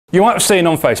You might have seen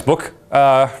on Facebook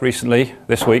recently,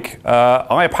 this week,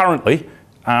 I apparently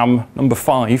am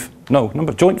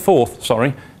joint fourth,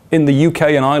 sorry, in the UK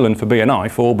and Ireland for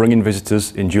BNI for bringing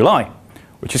visitors in July,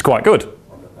 which is quite good.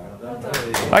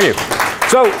 Thank you.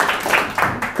 So,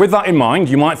 with that in mind,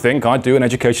 you might think I'd do an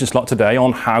education slot today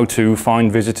on how to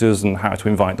find visitors and how to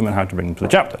invite them and how to bring them to the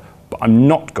chapter. But I'm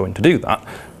not going to do that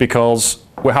because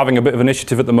we're having a bit of an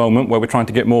initiative at the moment where we're trying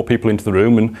to get more people into the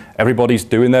room and everybody's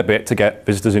doing their bit to get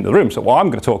visitors into the room. So what I'm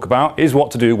going to talk about is what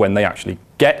to do when they actually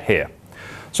get here.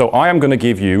 So I am going to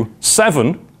give you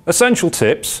 7 essential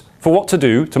tips for what to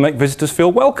do to make visitors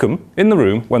feel welcome in the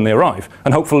room when they arrive.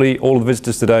 And hopefully all of the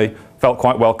visitors today felt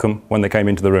quite welcome when they came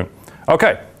into the room.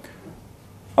 Okay.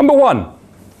 Number 1,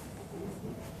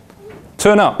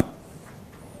 turn up.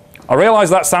 I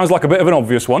realise that sounds like a bit of an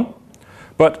obvious one,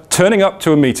 but turning up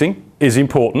to a meeting is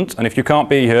important, and if you can't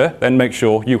be here, then make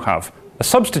sure you have a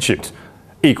substitute.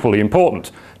 Equally important.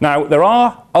 Now, there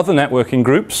are other networking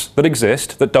groups that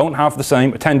exist that don't have the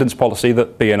same attendance policy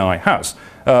that BNI has.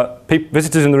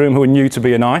 Visitors in the room who are new to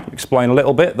BNI, explain a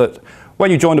little bit that when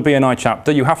you join a BNI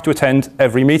chapter, you have to attend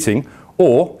every meeting,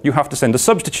 or you have to send a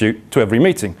substitute to every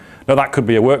meeting. Now that could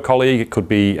be a work colleague, it could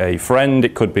be a friend,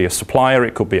 it could be a supplier,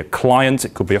 it could be a client,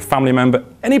 it could be a family member,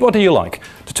 anybody you like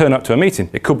to turn up to a meeting.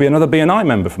 It could be another BNI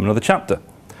member from another chapter.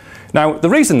 Now the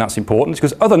reason that's important is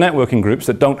because other networking groups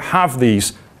that don't have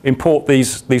these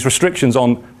restrictions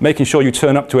on making sure you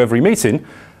turn up to every meeting,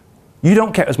 you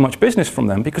don't get as much business from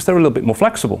them because they're a little bit more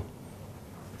flexible.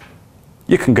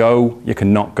 You can go, you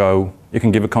can not go, you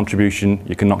can give a contribution,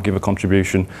 you can not give a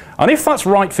contribution. And if that's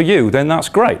right for you, then that's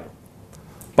great.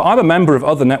 But I'm a member of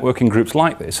other networking groups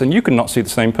like this, and you can not see the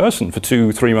same person for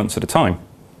 2-3 months at a time.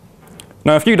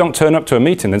 Now, if you don't turn up to a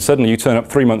meeting, then suddenly you turn up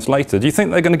 3 months later, do you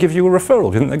think they're going to give you a referral?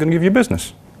 Do you think they're going to give you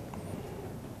business?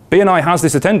 BNI has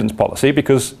this attendance policy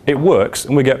because it works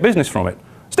and we get business from it.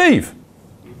 Steve,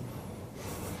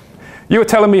 you were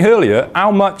telling me earlier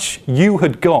how much you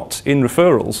had got in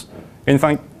referrals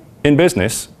in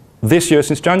business this year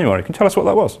since January. Can you tell us what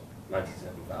that was?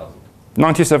 97,000.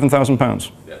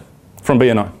 £97,000. Yeah. From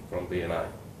BNI? From BNI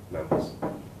members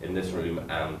in this room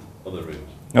and other rooms.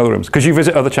 Other rooms, because you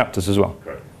visit other chapters as well?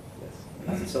 Correct,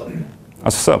 yes. As a sub.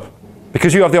 As a sub.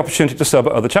 Because you have the opportunity to sub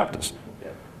at other chapters. Yeah.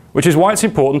 Which is why it's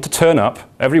important to turn up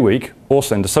every week or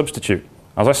send a substitute.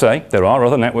 As I say, there are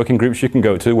other networking groups you can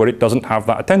go to where it doesn't have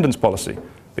that attendance policy.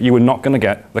 But you are not going to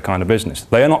get the kind of business.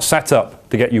 They are not set up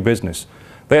to get you business.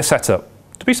 They are set up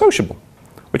to be sociable,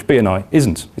 which BNI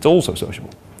isn't. It's also sociable.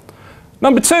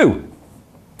 Number 2,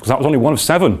 because that was only 1 of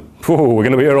 7. Ooh, we're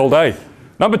going to be here all day.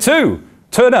 Number 2,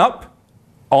 turn up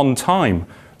on time.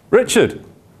 Richard,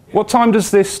 what time does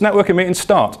this networking meeting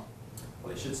start?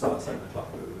 Well, it should start at 7 o'clock.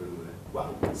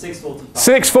 Well, 6:45.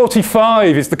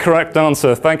 6:45 is the correct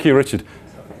answer. Thank you, Richard.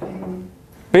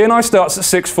 BNI starts at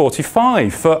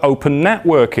 6:45 for open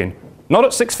networking. Not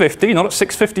at 6:50, not at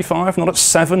 6:55, not at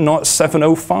 7, not at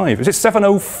 7:05. Is it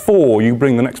 7:04 you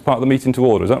bring the next part of the meeting to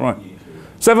order? Is that right?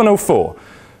 7:04.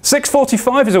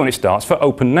 6:45 is when it starts for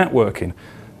open networking.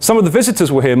 Some of the visitors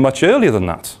were here much earlier than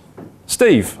that.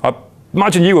 Steve, I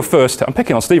imagine you were first. I'm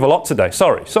picking on Steve a lot today.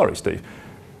 Sorry, Steve.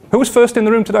 Who was first in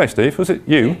the room today, Steve? Was it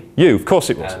you? You, of course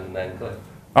it was. And then Cliff.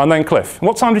 And then Cliff.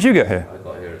 What time did you get here? I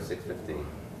got here at 6:15.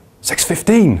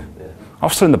 6:15? Yeah. I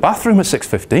was still in the bathroom at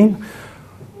 6:15.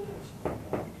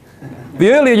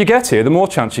 The earlier you get here, the more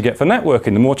chance you get for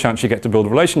networking, the more chance you get to build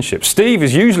relationships. Steve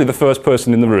is usually the first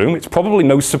person in the room. It's probably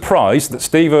no surprise that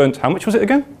Steve earned, how much was it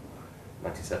again?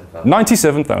 £97,000.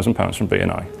 £97,000 from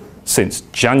BNI since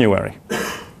January.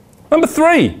 Number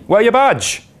 3, wear your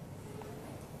badge.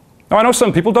 Now I know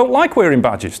some people don't like wearing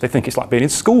badges. They think it's like being in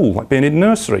school, like being in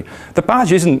nursery. The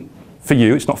badge isn't for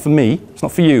you, it's not for me, it's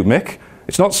not for you, Mick.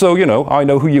 It's not so, you know, I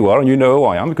know who you are and you know who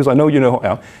I am because I know you know who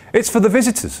I am. It's for the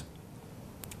visitors.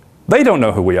 They don't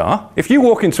know who we are. If you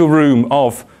walk into a room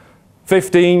of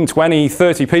 15, 20,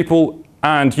 30 people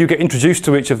and you get introduced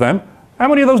to each of them, how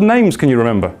many of those names can you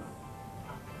remember?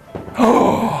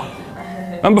 Oh,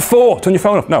 number 4, turn your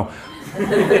phone off. No.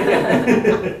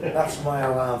 That's my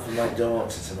alarm for my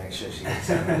daughter to make sure she gets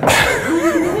out.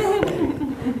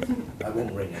 I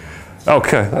won't ring it.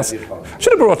 Okay.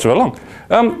 Should have brought her along.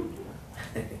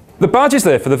 The badge is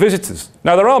there for the visitors.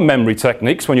 Now, there are memory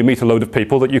techniques when you meet a load of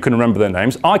people that you can remember their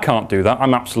names. I can't do that.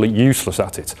 I'm absolutely useless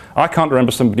at it. I can't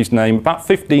remember somebody's name about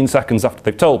 15 seconds after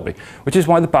they've told me, which is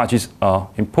why the badges are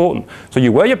important. So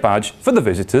you wear your badge for the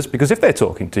visitors, because if they're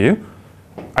talking to you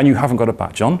and you haven't got a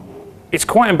badge on, it's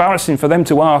quite embarrassing for them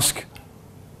to ask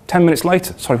 10 minutes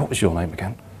later, sorry, what was your name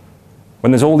again? When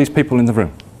there's all these people in the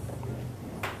room.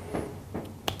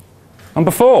 Number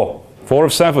 4, 4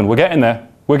 of 7. We're getting there.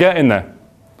 We're getting there.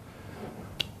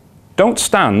 don't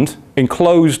stand in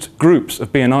closed groups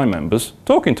of BNI members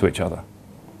talking to each other.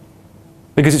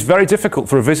 Because it's very difficult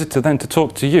for a visitor then to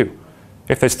talk to you.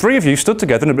 If there's 3 of you stood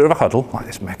together in a bit of a huddle, like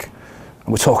this, Mick, and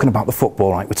we're talking about the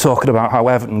football, right? We're talking about how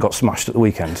Everton got smashed at the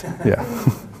weekend. Yeah.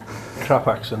 Crap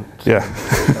accent. Yeah.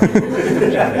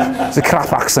 It's a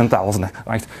crap accent, that wasn't it?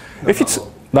 Right. If you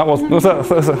that was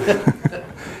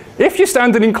if you're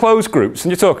standing in closed groups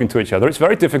and you're talking to each other, it's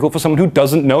very difficult for someone who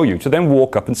doesn't know you to then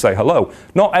walk up and say hello.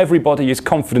 Not everybody is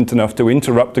confident enough to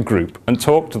interrupt a group and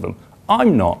talk to them.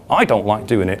 I'm not. I don't like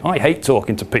doing it. I hate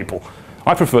talking to people.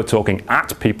 I prefer talking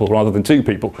at people rather than to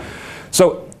people.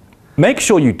 So make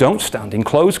sure you don't stand in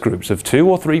closed groups of 2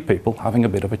 or 3 people having a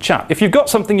bit of a chat. If you've got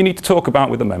something you need to talk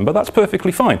about with a member, that's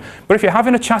perfectly fine. But if you're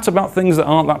having a chat about things that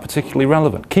aren't that particularly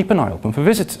relevant, keep an eye open for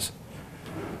visitors.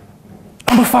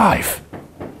 Number 5.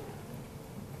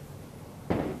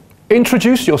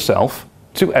 Introduce yourself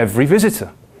to every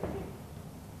visitor.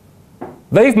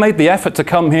 They've made the effort to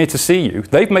come here to see you.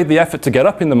 They've made the effort to get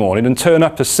up in the morning and turn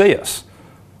up to see us.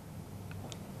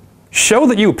 Show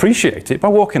that you appreciate it by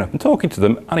walking up and talking to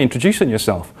them and introducing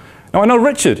yourself. Now I know,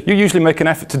 Richard, you usually make an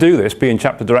effort to do this, being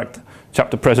chapter director,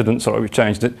 chapter president, sorry, we've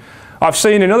changed it. I've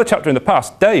seen in another chapter in the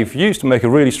past, Dave, you used to make a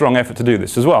really strong effort to do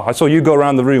this as well. I saw you go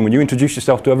around the room and you introduce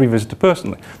yourself to every visitor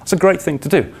personally. That's a great thing to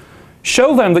do.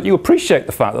 Show them that you appreciate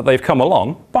the fact that they've come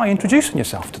along by introducing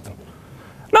yourself to them.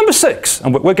 Number 6,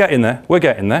 and we're getting there, we're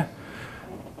getting there.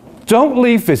 Don't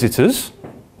leave visitors,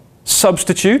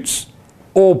 substitutes,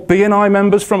 or BNI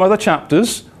members from other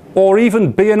chapters, or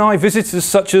even BNI visitors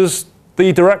such as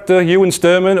the director, Ewan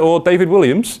Sturman, or David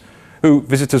Williams, who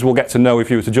visitors will get to know if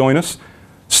you were to join us,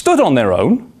 stood on their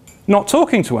own, not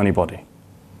talking to anybody.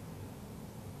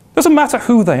 Doesn't matter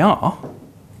who they are,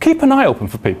 keep an eye open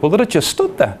for people that are just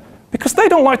stood there, because they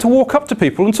don't like to walk up to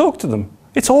people and talk to them.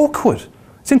 It's awkward,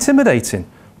 it's intimidating,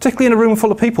 particularly in a room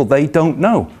full of people they don't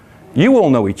know. You all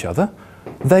know each other,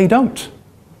 they don't.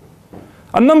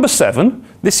 And number 7,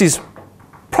 this is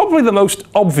probably the most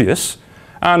obvious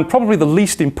and probably the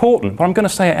least important, but I'm going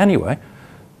to say it anyway.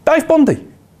 Dave Bundy.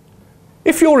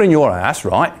 If you're in your house,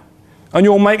 right, and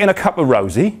you're making a cup of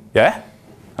rosy, yeah?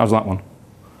 How's that one?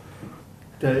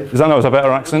 Dave. Is that a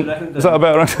better accent? Is that a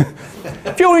better accent?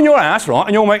 If you're in your house, right,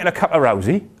 and you're making a cup of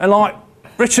rosy, and like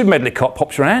Richard Medlicott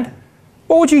pops around,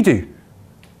 what would you do?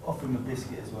 Offer him a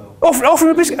biscuit as well. Offer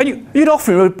him a biscuit? You'd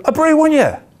offer him a brew, wouldn't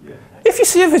you? Yeah. If you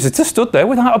see a visitor stood there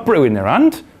without a brew in their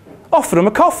hand, offer them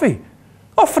a coffee.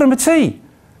 Offer them a tea.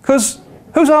 Because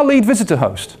who's our lead visitor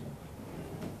host?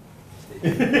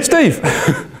 Steve.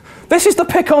 This is the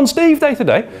pick on Steve day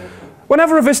today.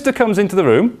 Whenever a visitor comes into the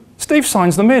room, Steve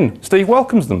signs them in. Steve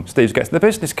welcomes them. Steve gets their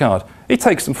business card. He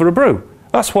takes them for a brew.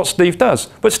 That's what Steve does.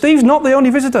 But Steve's not the only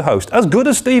visitor host. As good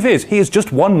as Steve is, he is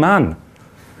just one man.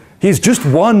 He is just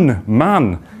one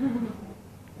man.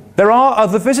 There are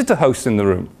other visitor hosts in the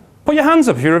room. Put your hands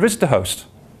up if you're a visitor host.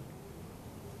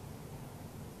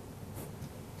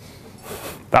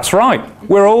 That's right.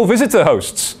 We're all visitor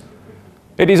hosts.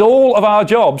 It is all of our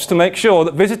jobs to make sure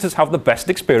that visitors have the best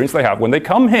experience they have when they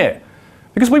come here.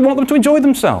 Because we want them to enjoy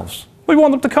themselves. We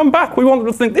want them to come back. We want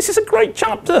them to think, this is a great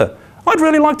chapter. I'd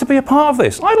really like to be a part of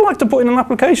this. I'd like to put in an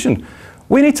application.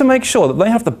 We need to make sure that they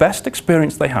have the best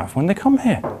experience they have when they come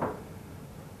here.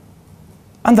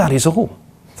 And that is all.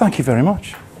 Thank you very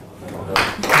much.